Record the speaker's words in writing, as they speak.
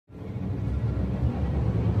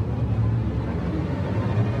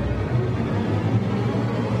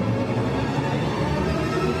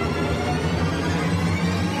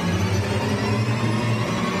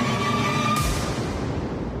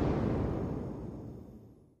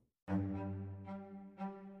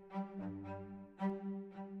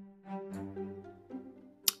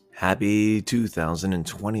Happy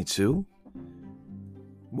 2022.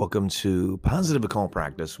 Welcome to Positive Occult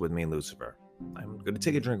Practice with me, Lucifer. I'm going to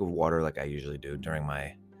take a drink of water like I usually do during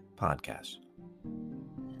my podcast.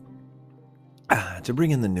 To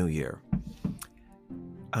bring in the new year,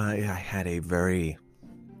 I had an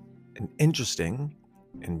interesting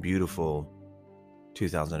and beautiful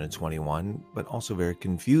 2021, but also very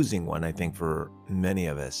confusing one, I think, for many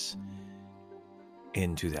of us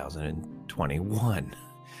in 2021.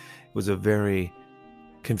 It was a very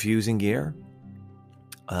confusing year,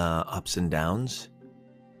 ups and downs.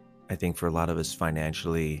 I think for a lot of us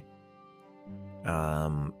financially,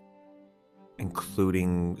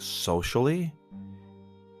 including socially,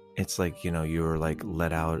 it's like, you were like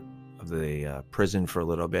let out of the prison for a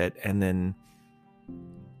little bit and then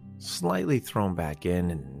slightly thrown back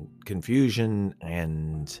in, and confusion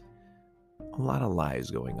and a lot of lies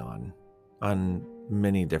going on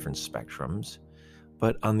many different spectrums.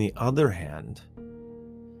 But on the other hand,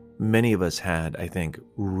 many of us had, I think,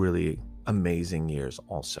 really amazing years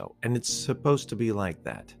also. And it's supposed to be like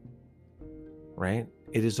that, right?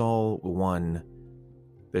 It is all one.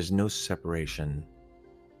 There's no separation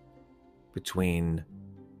between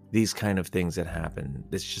these kind of things that happen.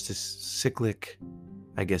 It's just a cyclic,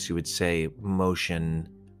 I guess you would say, motion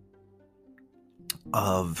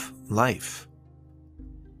of life.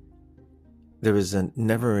 There is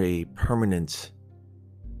never a permanent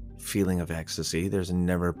feeling of ecstasy. There's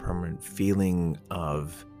never a permanent feeling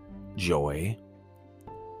of joy.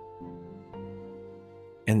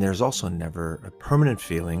 And there's also never a permanent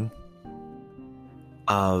feeling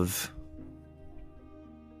of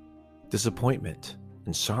disappointment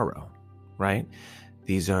and sorrow, right?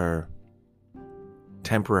 These are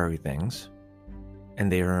temporary things,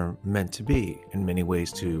 and they are meant to be, in many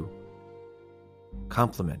ways, to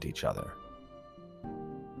complement each other.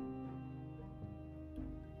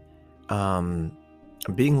 I'm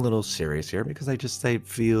being a little serious here because I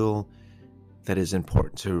feel that it's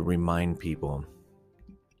important to remind people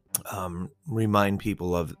of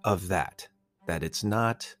that it's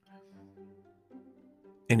not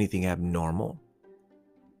anything abnormal,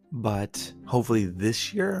 but hopefully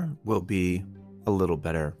this year will be a little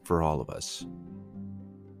better for all of us.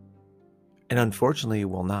 And unfortunately, it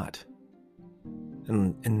will not.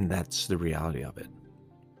 And that's the reality of it.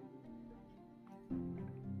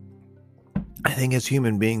 I think as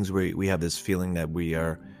human beings, we have this feeling that we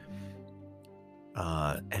are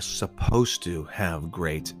supposed to have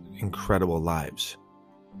great, incredible lives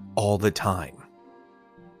all the time.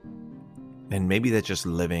 And maybe that's just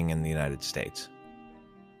living in the United States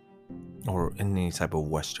or in any type of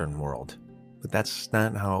Western world. But that's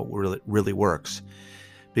not how it really works.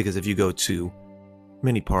 Because if you go to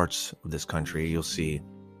many parts of this country, you'll see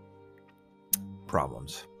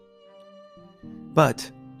problems.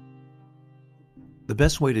 But the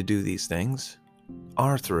best way to do these things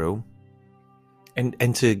are through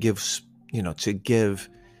and to give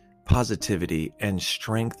positivity and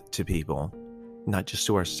strength to people, not just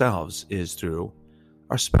to ourselves, is through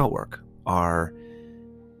our spell work,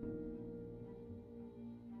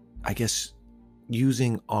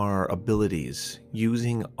 using our abilities,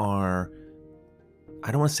 using our,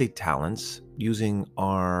 I don't want to say talents, using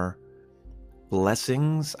our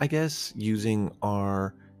blessings, using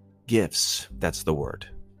our gifts, that's the word,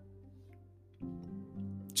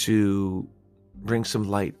 to bring some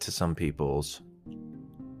light to some people's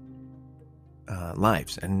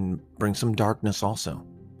lives and bring some darkness also.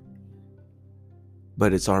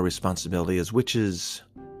 But it's our responsibility as witches,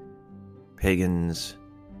 pagans,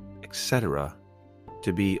 etc.,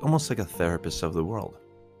 to be almost like a therapist of the world.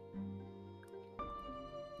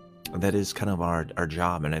 That is kind of our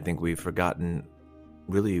job, and I think we've forgotten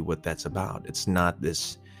really what that's about. It's not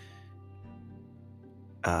this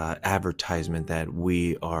advertisement that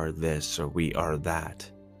we are this or we are that.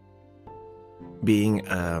 Being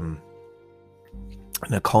an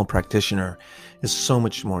occult practitioner is so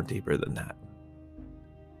much more deeper than that.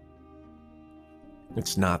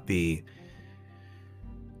 It's not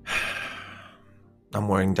I'm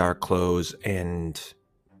wearing dark clothes and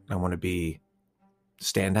I want to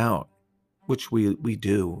stand out, which we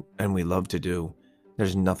do and we love to do.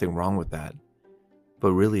 There's nothing wrong with that.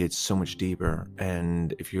 But really, it's so much deeper.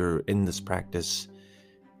 And if you're in this practice,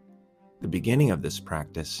 the beginning of this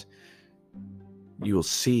practice, you will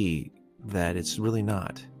see that it's really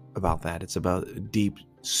not about that. It's about a deep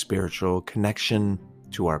spiritual connection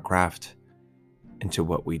to our craft and to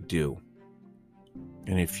what we do.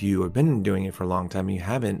 And if you have been doing it for a long time and you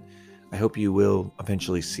haven't, I hope you will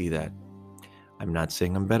eventually see that. I'm not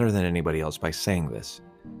saying I'm better than anybody else by saying this.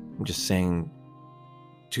 I'm just saying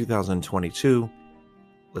 2022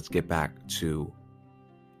 let's get back to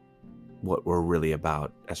what we're really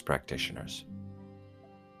about as practitioners.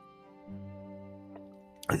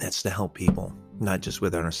 And that's to help people, not just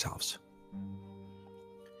within ourselves.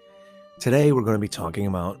 Today, we're going to be talking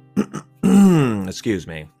about, excuse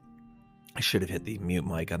me, I should have hit the mute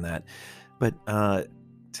mic on that. But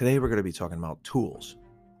today, we're going to be talking about tools.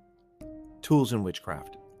 Tools in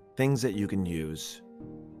witchcraft. Things that you can use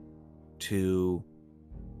to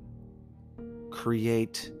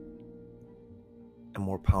create a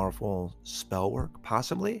more powerful spell work,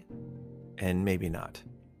 possibly, and maybe not.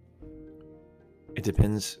 It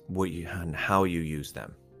depends on how you use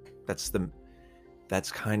them.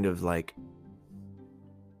 That's kind of like,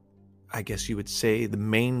 I guess you would say, the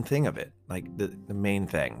main thing of it. Like the main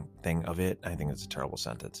thing of it. I think it's a terrible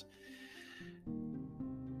sentence.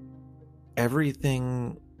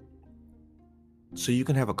 Everything. So you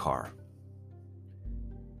can have a car.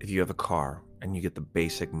 If you have a car and you get the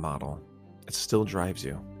basic model, it still drives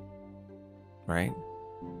you, right?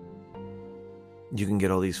 You can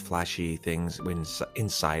get all these flashy things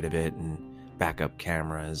inside of it, and backup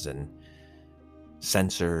cameras and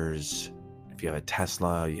sensors. If you have a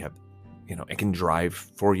Tesla, you have, it can drive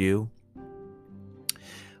for you.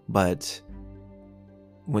 But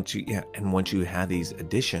once you have these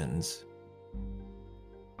additions,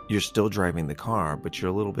 you're still driving the car, but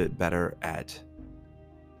you're a little bit better at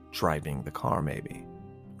driving the car, maybe,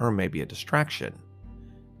 or maybe a distraction.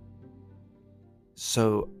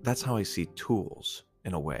 So that's how I see tools,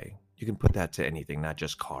 in a way. You can put that to anything, not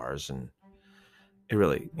just cars. And it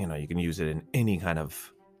really, you can use it in any kind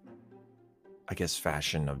of, I guess,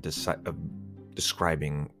 fashion of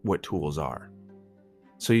describing what tools are.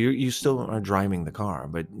 So you still are driving the car,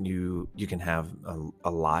 but you can have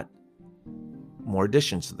a lot more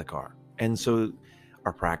additions to the car. And so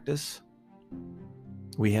our practice,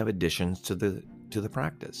 we have additions to the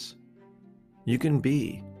practice. You can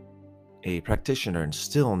be a practitioner and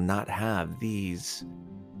still not have these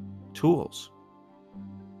tools.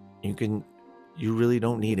 You really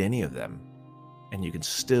don't need any of them, and you can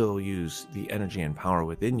still use the energy and power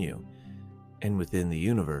within you and within the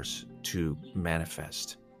universe to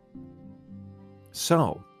manifest.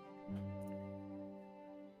 So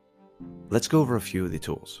let's go over a few of the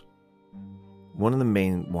tools. One of the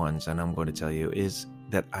main ones, and I'm going to tell you, is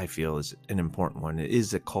that I feel is an important one,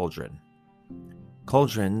 is a cauldron.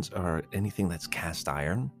 Cauldrons are anything that's cast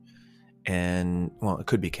iron, and, well, it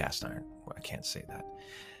could be cast iron. Well, I can't say that.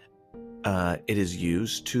 It is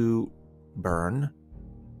used to burn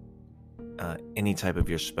any type of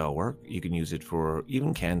your spell work. You can use it for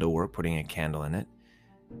even candle work, putting a candle in it,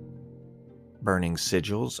 burning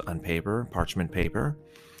sigils on paper, parchment paper.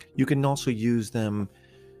 You can also use them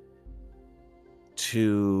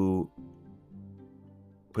to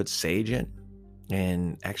put sage in.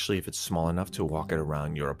 And actually, if it's small enough to walk it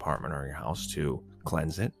around your apartment or your house to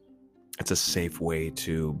cleanse it, it's a safe way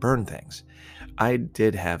to burn things. I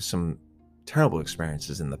did have some terrible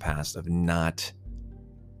experiences in the past of not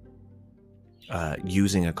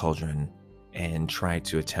using a cauldron and try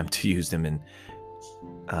to attempt to use them in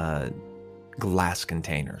glass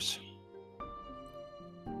containers.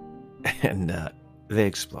 And they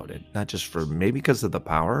exploded, not just maybe because of the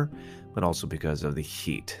power, but also because of the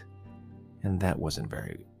heat. And that wasn't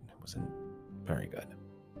very good.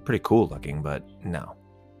 Pretty cool looking, but no.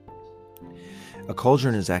 A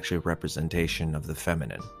cauldron is actually a representation of the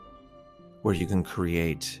feminine, where you can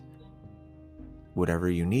create whatever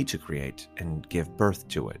you need to create and give birth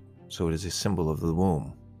to it. So it is a symbol of the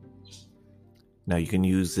womb. Now you can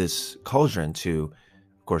use this cauldron to,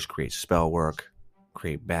 of course, create spell work,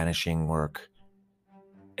 create banishing work.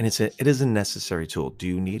 And it is a necessary tool. Do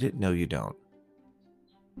you need it? No, you don't.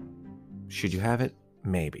 Should you have it?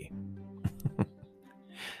 Maybe.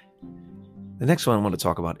 The next one I want to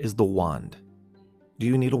talk about is the wand. Do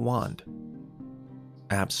you need a wand?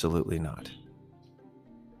 Absolutely not.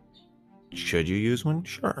 Should you use one?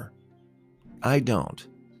 Sure. I don't.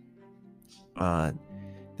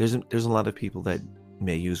 There's a lot of people that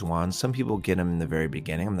may use wands. Some people get them in the very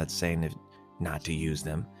beginning. I'm not saying not to use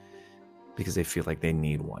them because they feel like they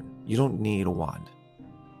need one. You don't need a wand.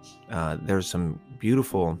 There's some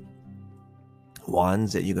beautiful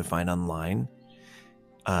wands that you can find online.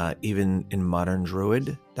 Even in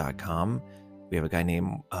moderndruid.com, we have a guy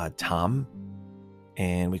named Tom,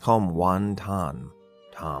 and we call him Wand Tom,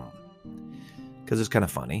 because it's kind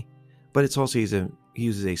of funny. But it's also he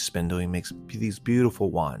uses a spindle. He makes these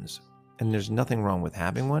beautiful wands, and there's nothing wrong with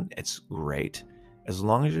having one. It's great as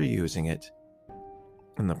long as you're using it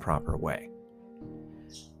in the proper way.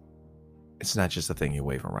 It's not just a thing you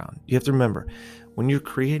wave around. You have to remember, when you're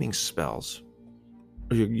creating spells,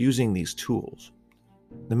 or you're using these tools,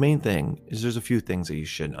 the main thing is there's a few things that you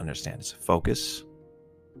should understand. It's focus.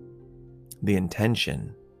 The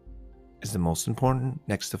intention is the most important,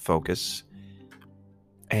 next to focus,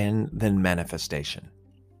 and then manifestation.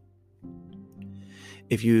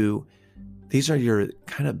 These are your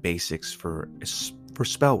kind of basics for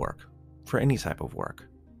spell work, for any type of work.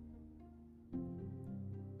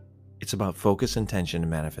 It's about focus, intention,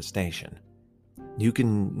 and manifestation. You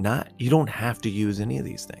don't have to use any of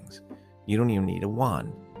these things. You don't even need a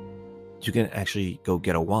wand. You can actually go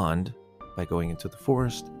get a wand by going into the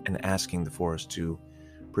forest and asking the forest to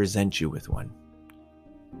present you with one.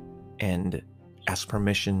 And ask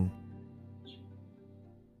permission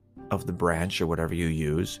of the branch or whatever you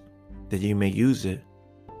use that you may use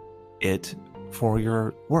it for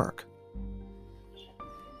your work.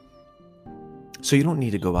 So you don't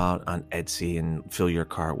need to go out on Etsy and fill your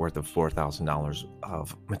cart worth of $4,000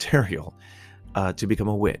 of material to become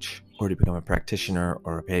a witch or to become a practitioner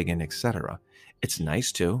or a pagan, etc. It's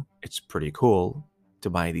nice to. It's pretty cool to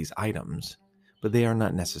buy these items, but they are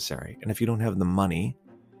not necessary. And if you don't have the money,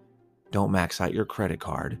 don't max out your credit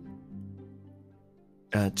card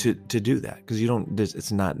to do that, because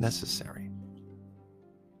it's not necessary.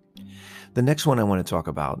 The next one I want to talk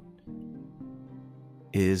about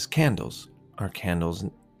is candles. Are candles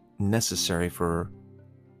necessary for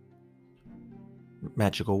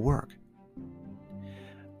magical work?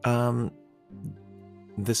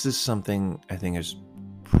 This is something I think is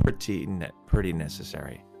pretty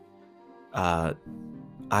necessary.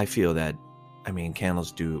 I feel that,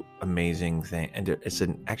 candles do amazing things, and it's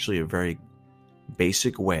actually a very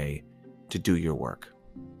basic way to do your work.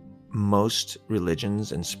 Most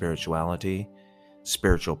religions and spiritual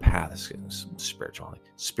paths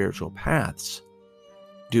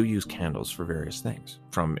do use candles for various things,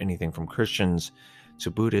 from anything from Christians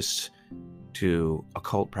to Buddhists to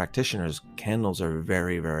occult practitioners. Candles are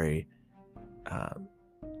very, very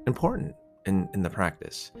important in the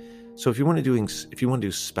practice. So if you want to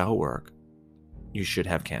do spell work, you should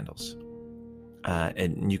have candles,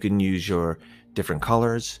 and you can use your different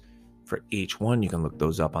colors for each one. You can look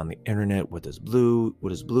those up on the internet. What is blue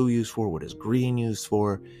used for? What is green used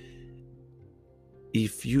for?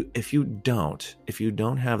 If you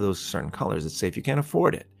don't have those certain colors, let's say if you can't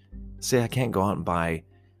afford it, say I can't go out and buy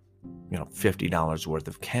 $50 worth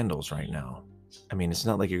of candles right now. It's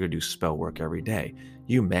not like you're going to do spell work every day.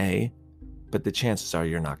 You may, but the chances are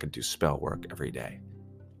you're not going to do spell work every day.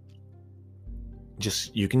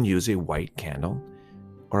 You can use a white candle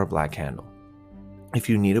or a black candle. If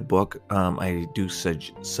you need a book, I do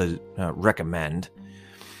recommend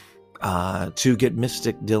to get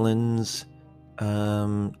Mystic Dylan's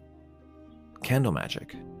Candle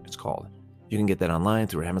Magic, it's called. You can get that online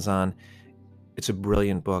through Amazon. It's a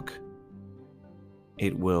brilliant book.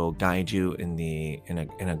 It will guide you in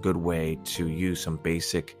a good way to use some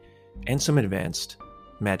basic and some advanced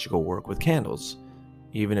magical work with candles,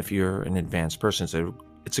 even if you're an advanced person. So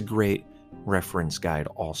it's a great reference guide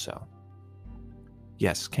also.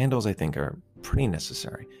 Yes, candles I think are pretty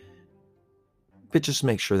necessary, but just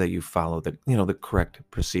make sure that you follow the correct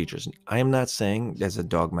procedures. I am not saying there's a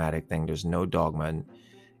dogmatic thing. There's no dogma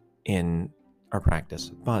in our practice,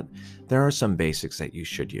 but there are some basics that you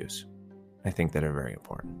should use, I think, that are very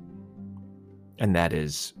important, and that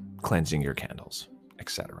is cleansing your candles,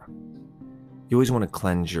 etc. You always want to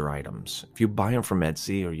cleanse your items. If you buy them from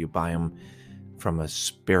Etsy or you buy them from a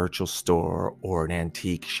spiritual store or an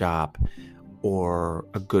antique shop or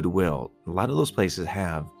a Goodwill, a lot of those places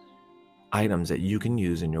have items that you can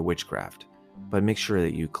use in your witchcraft, but make sure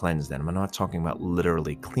that you cleanse them. I'm not talking about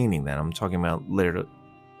literally cleaning them. I'm talking about literally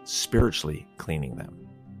spiritually cleaning them.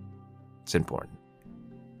 It's important.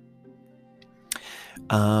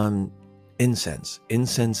 Incense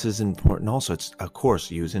is important also. It's, of course,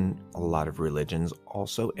 used in a lot of religions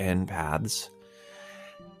also, and paths.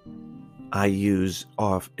 I use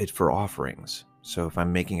it for offerings. So if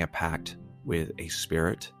I'm making a pact with a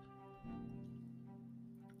spirit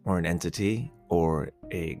or an entity or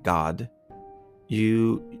a god,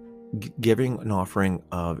 giving an offering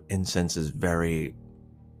of incense is very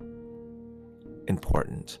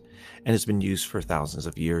important, and it's been used for thousands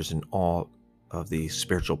of years in all of the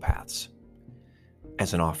spiritual paths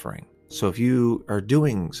as an offering. So if you are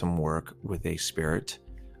doing some work with a spirit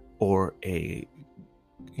or a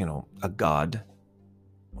god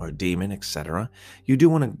or a demon, etc., you do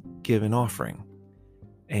want to give an offering.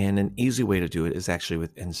 And an easy way to do it is actually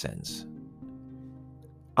with incense.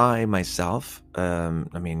 I myself,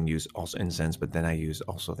 use also incense, but then I use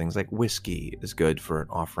also things like whiskey is good for an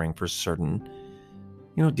offering for certain,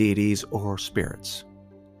 deities or spirits.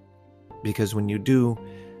 Because when you do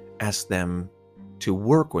ask them to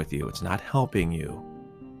work with you, it's not helping you.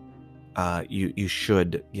 You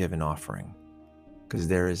should give an offering, because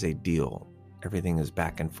there is a deal. Everything is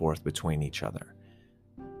back and forth between each other.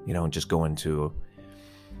 You don't just go into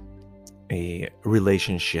a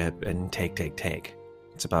relationship and take.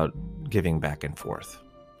 It's about giving back and forth.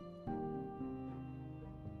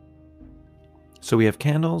 So we have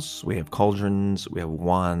candles, we have cauldrons, we have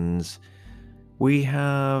wands, we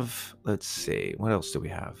have, let's see, what else do we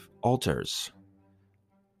have? Altars.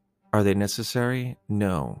 Are they necessary?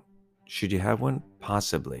 No. Should you have one?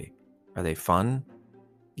 Possibly. Are they fun?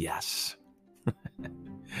 Yes.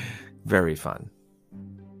 Very fun.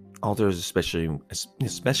 Altars, especially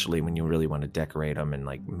when you really want to decorate them and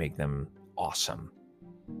like make them awesome.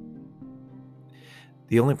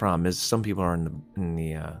 The only problem is some people are in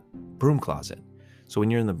the broom closet. So when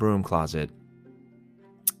you're in the broom closet,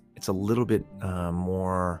 it's a little bit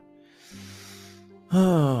more,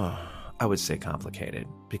 I would say, complicated,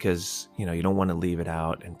 because you don't want to leave it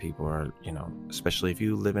out, and people are, especially if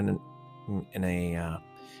you live in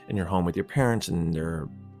your home with your parents and they're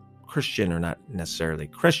Christian, or not necessarily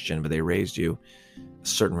Christian, but they raised you a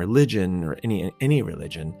certain religion or any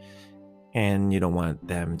religion, and you don't want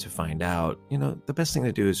them to find out. The best thing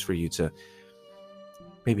to do is for you to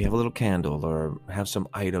maybe have a little candle or have some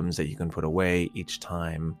items that you can put away each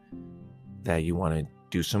time that you want to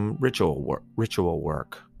do some ritual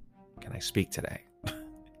work. Can I speak today?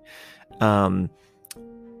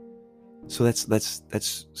 So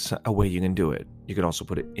that's a way you can do it. You could also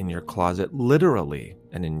put it in your closet, literally,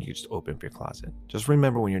 and then you just open up your closet. Just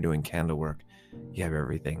remember, when you're doing candle work, you have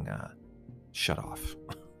everything shut off.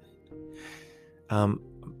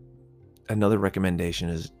 Another recommendation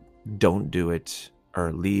is don't do it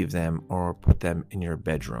or leave them or put them in your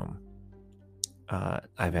bedroom.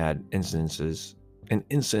 I've had an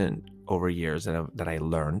incident over years that I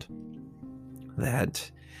learned that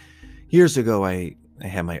years ago I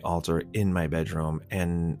had my altar in my bedroom,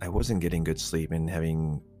 and I wasn't getting good sleep and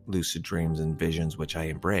having lucid dreams and visions, which I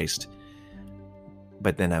embraced.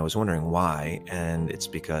 But then I was wondering why, and it's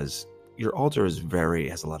because your altar has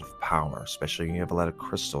a lot of power, especially when you have a lot of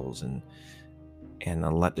crystals and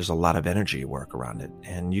there's a lot of energy work around it,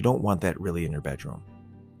 and you don't want that really in your bedroom.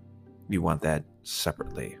 You want that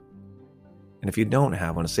separately. And if you don't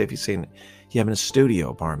have one, say if you have in a studio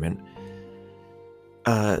apartment,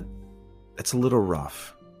 it's a little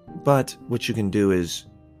rough. But what you can do is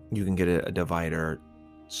you can get a divider,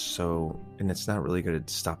 and it's not really going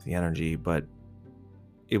to stop the energy, but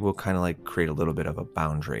it will kind of like create a little bit of a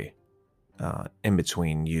boundary in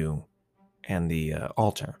between you and the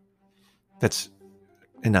altar. That's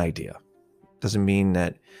an idea. Doesn't mean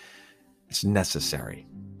that it's necessary,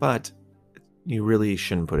 but you really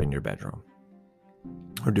shouldn't put it in your bedroom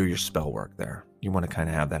or do your spell work there. You want to kind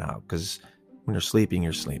of have that out, because when you're sleeping,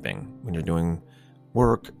 you're sleeping. When you're doing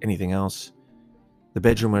work, anything else, the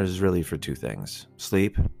bedroom is really for two things: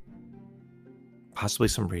 sleep, possibly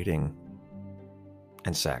some reading,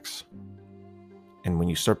 and sex. And when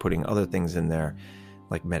you start putting other things in there,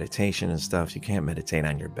 like meditation and stuff, you can't meditate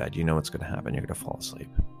on your bed. You know what's going to happen. You're going to fall asleep.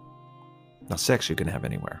 Now, sex you can have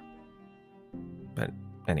anywhere. But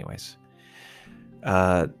anyways.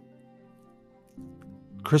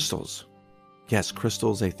 Crystals. Yes,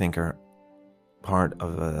 crystals, I think, are part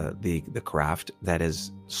of the craft that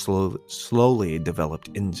is slowly developed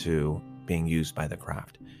into being used by the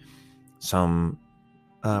craft. Some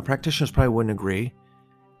practitioners probably wouldn't agree,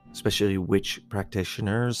 especially witch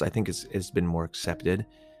practitioners. I think it's been more accepted.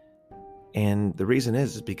 And the reason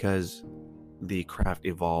is because the craft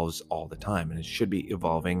evolves all the time, and it should be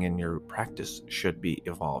evolving, and your practice should be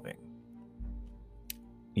evolving.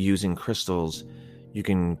 Using crystals, you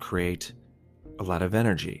can create a lot of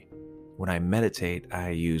energy. When I meditate, I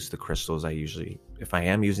use the crystals. If I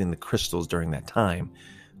am using the crystals during that time,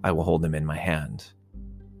 I will hold them in my hand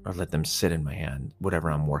or let them sit in my hand,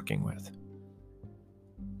 whatever I'm working with.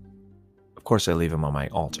 Of course, I leave them on my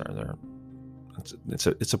altar.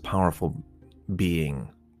 It's a powerful being.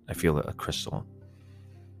 I feel a crystal.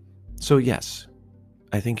 So yes,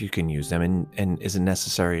 I think you can use them. And is it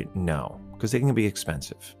necessary? No, because they can be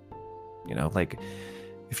expensive. Like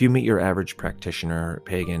if you meet your average practitioner,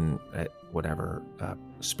 pagan, whatever,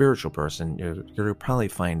 spiritual person, you're going to probably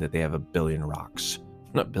find that they have 1 billion rocks,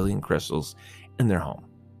 not 1 billion crystals in their home.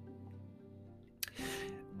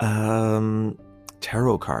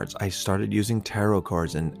 Tarot cards. I started using tarot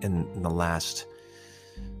cards in the last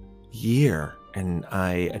year, and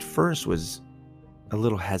I at first was a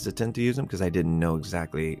little hesitant to use them because I didn't know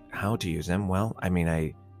exactly how to use them. Well,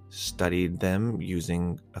 I studied them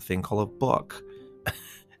using a thing called a book.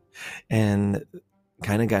 and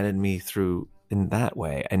kind of guided me through in that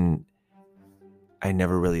way. And I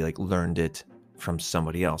never really like learned it from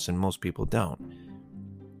somebody else, and most people don't.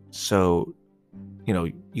 So,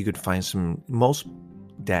 you could find most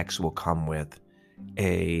decks will come with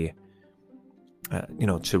a,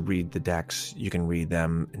 to read the decks, you can read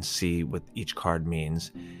them and see what each card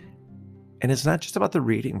means. And it's not just about the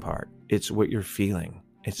reading part, it's what you're feeling.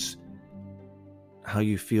 It's how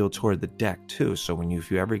you feel toward the deck too. So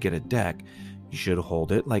if you ever get a deck, you should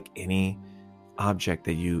hold it like any object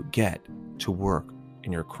that you get to work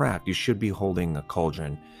in your craft. You should be holding a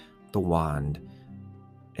cauldron, the wand,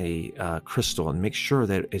 a crystal, and make sure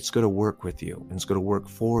that it's going to work with you and it's going to work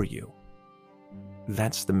for you.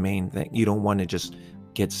 That's the main thing. You don't want to just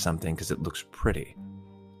get something because it looks pretty.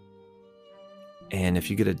 And if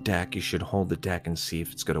you get a deck, you should hold the deck and see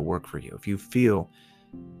if it's going to work for you. If you feel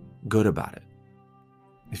good about it,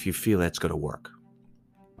 if you feel that's going to work.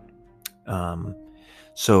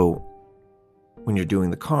 So when you're doing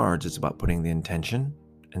the cards, it's about putting the intention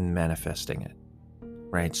and manifesting it,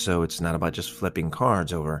 right? So it's not about just flipping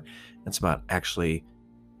cards over. It's about actually,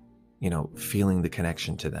 feeling the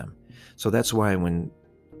connection to them. So that's why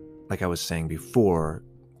like I was saying before,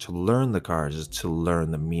 to learn the cards is to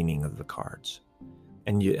learn the meaning of the cards.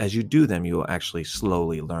 And as you do them, you will actually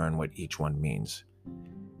slowly learn what each one means.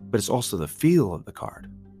 But it's also the feel of the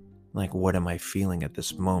card. Like, what am I feeling at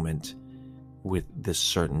this moment with this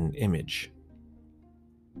certain image?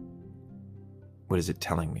 What is it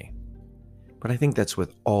telling me? But I think that's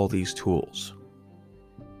with all these tools.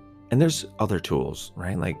 And there's other tools,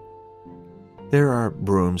 right? Like, there are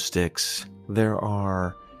broomsticks, there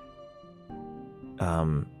are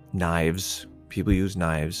knives. People use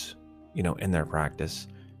knives, in their practice.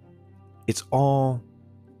 It's all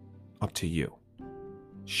up to you.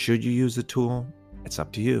 Should you use the tool? It's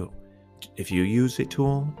up to you. If you use a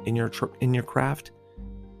tool in your craft,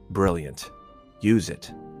 brilliant. Use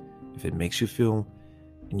it. If it makes you feel,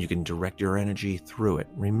 and you can direct your energy through it.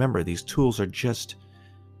 Remember, these tools are just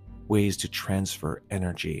ways to transfer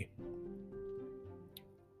energy.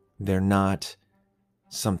 They're not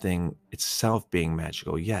something itself being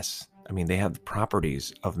magical. Yes, they have the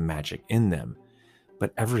properties of magic in them,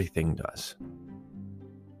 but everything does.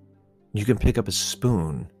 You can pick up a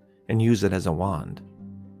spoon and use it as a wand.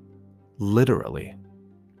 Literally.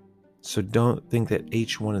 So don't think that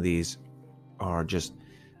each one of these are just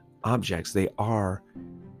objects. They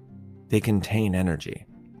contain energy.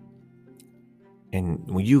 And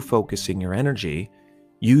when you focusing your energy,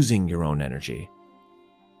 using your own energy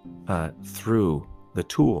through the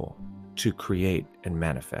tool to create and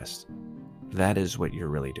manifest, that is what you're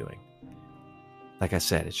really doing. Like I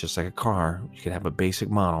said, it's just like a car. You can have a basic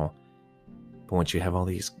model, but once you have all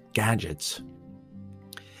these gadgets,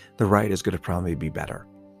 the ride is going to probably be better.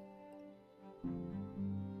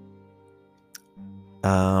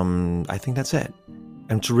 I think that's it.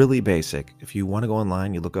 And it's really basic. If you want to go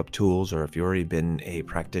online, you look up tools, or if you've already been a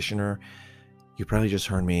practitioner, you probably just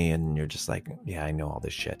heard me and you're just like, yeah, I know all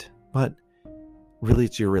this shit. But really,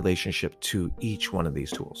 it's your relationship to each one of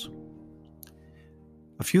these tools.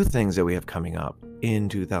 A few things that we have coming up in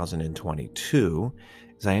 2022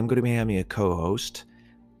 is I am going to be having a co-host,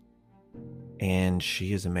 and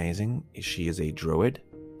she is amazing. She is a druid,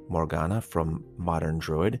 Morgana from Modern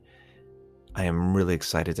Druid. I am really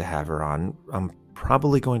excited to have her on. I'm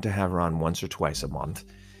probably going to have her on once or twice a month,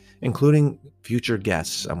 including future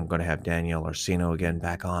guests. I'm going to have Danielle Orsino again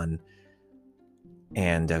back on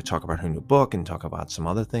and talk about her new book and talk about some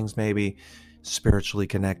other things, maybe spiritually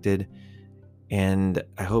connected. And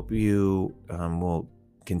I hope you will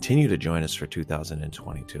continue to join us for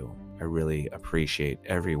 2022. I really appreciate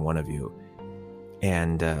every one of you.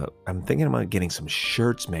 And I'm thinking about getting some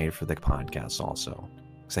shirts made for the podcast also,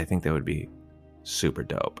 because I think that would be super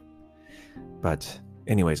dope. But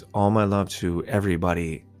anyways, all my love to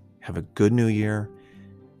everybody. Have a good new year.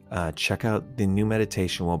 Check out the new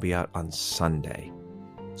meditation will be out on Sunday.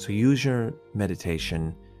 So use your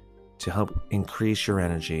meditation to help increase your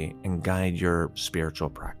energy and guide your spiritual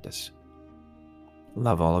practice.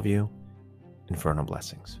 Love all of you. Infernal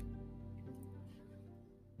blessings.